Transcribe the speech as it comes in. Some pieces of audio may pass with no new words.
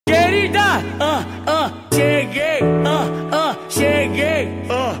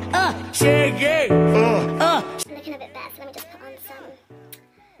Looking a bit better, so let me just put on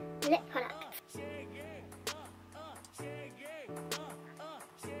some lip product.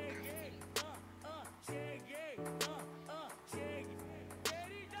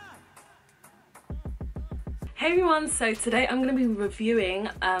 Hey everyone, so today I'm going to be reviewing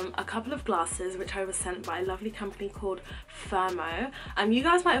a couple of glasses which I was sent by a lovely company called Thermo. You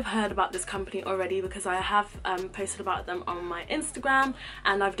guys might have heard about this company already because I have posted about them on my Instagram,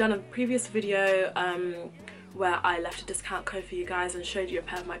 and I've done a previous video where I left a discount code for you guys and showed you a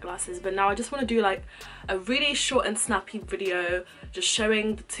pair of my glasses. But now I just want to do like a really short and snappy video just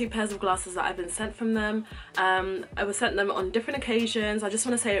showing the two pairs of glasses that I've been sent from them. I was sent them on different occasions. I just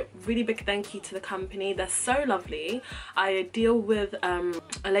want to say a really big thank you to the company. They're so lovely. I deal with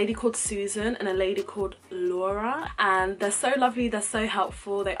a lady called Susan and a lady called Laura, and they're so lovely, they're so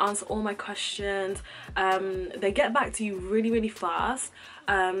helpful, they answer all my questions, they get back to you really fast.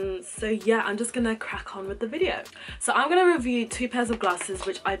 So yeah, I'm just gonna crack on with the video. So I'm gonna review two pairs of glasses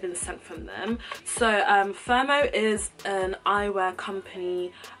which I've been sent from them. So Thermo is an eyewear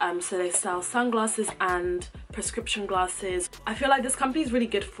company, so they sell sunglasses and prescription glasses. I feel like this company is really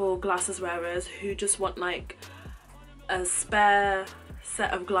good for glasses wearers who just want like a spare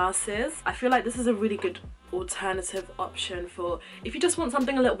set of glasses. I feel like this is a really good alternative option for if you just want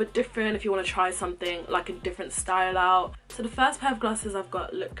something a little bit different, if you want to try something like a different style out. So the first pair of glasses I've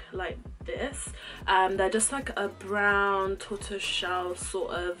got look like this. They're just like a brown tortoiseshell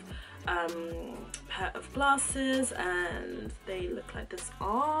sort of pair of glasses, and they look like this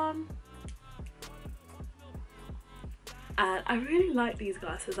on. And I really like these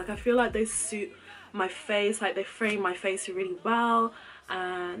glasses. Like, I feel like they suit my face, like they frame my face really well,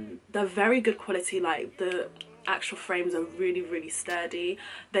 and they're very good quality. Like, the actual frames are really sturdy.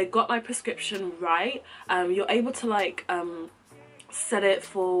 They got my prescription right. You're able to like set it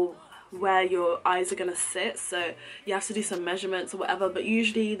for where your eyes are gonna sit, so you have to do some measurements or whatever, but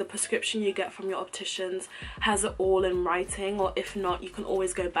usually the prescription you get from your opticians has it all in writing, or if not, you can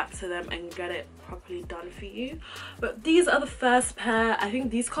always go back to them and get it properly done for you. But these are the first pair. I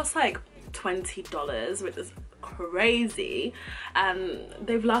think these cost like $20, which is crazy, and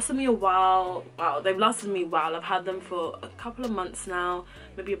they've lasted me a while. Wow, they've lasted me a while. I've had them for a couple of months now,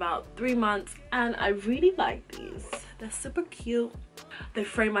 maybe about 3 months, and I really like these. They're super cute. They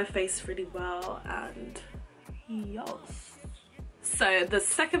frame my face really well, and yes. So the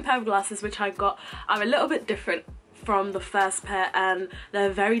second pair of glasses which I got are a little bit different from the first pair, and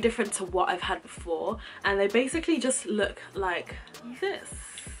they're very different to what I've had before, and they basically just look like this.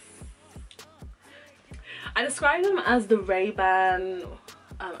 I describe them as the Ray-Ban,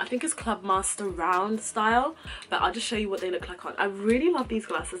 I think it's Clubmaster round style, but I'll just show you what they look like on. I really love these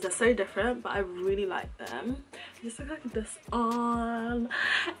glasses. They're so different, but I really like them. They just look like this on.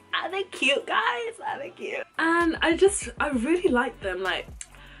 Are they cute, guys? Are they cute? And I really like them. Like,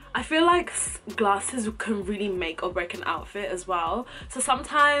 I feel like glasses can really make or break an outfit as well. So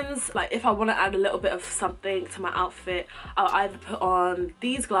sometimes, like, if I want to add a little bit of something to my outfit, I'll either put on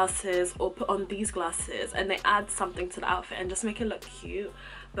these glasses or put on these glasses, and they add something to the outfit and just make it look cute.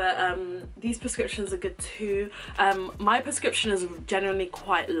 But these prescriptions are good too. My prescription is generally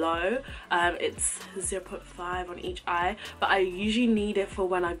quite low. It's 0.5 on each eye, but I usually need it for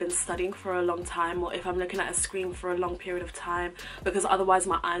when I've been studying for a long time, or if I'm looking at a screen for a long period of time, because otherwise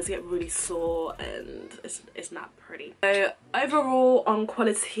my eyes get really sore and it's not pretty. So overall, on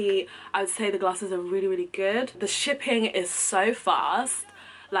quality, I would say the glasses are really good. The shipping is so fast.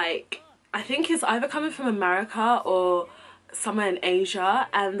 Like, I think it's either coming from America or somewhere in Asia,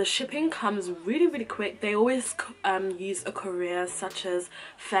 and the shipping comes really quick. They always use a courier such as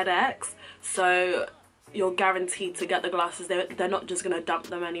FedEx, so you're guaranteed to get the glasses. They're not just gonna dump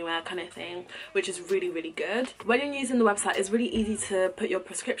them anywhere kind of thing, which is really good. When you're using the website, it's really easy to put your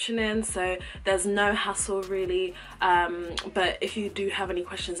prescription in, so there's no hassle really. But if you do have any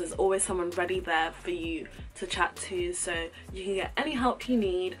questions, there's always someone ready there for you to chat to, so you can get any help you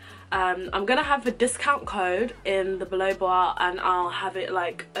need. I'm gonna have a discount code in the below bar, and I'll have it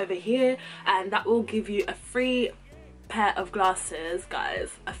like over here, and that will give you a free pair of glasses, guys.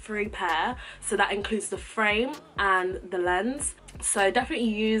 A free pair, so that includes the frame and the lens. So definitely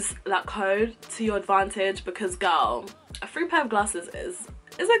use that code to your advantage, because girl, a free pair of glasses is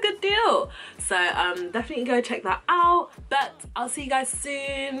a good deal. So definitely go check that out. But I'll see you guys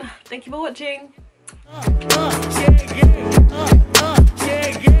soon. Thank you for watching.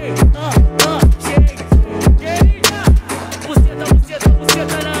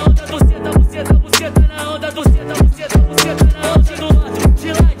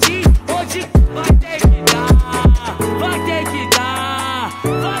 Vai ter que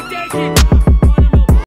dar. Back that shit.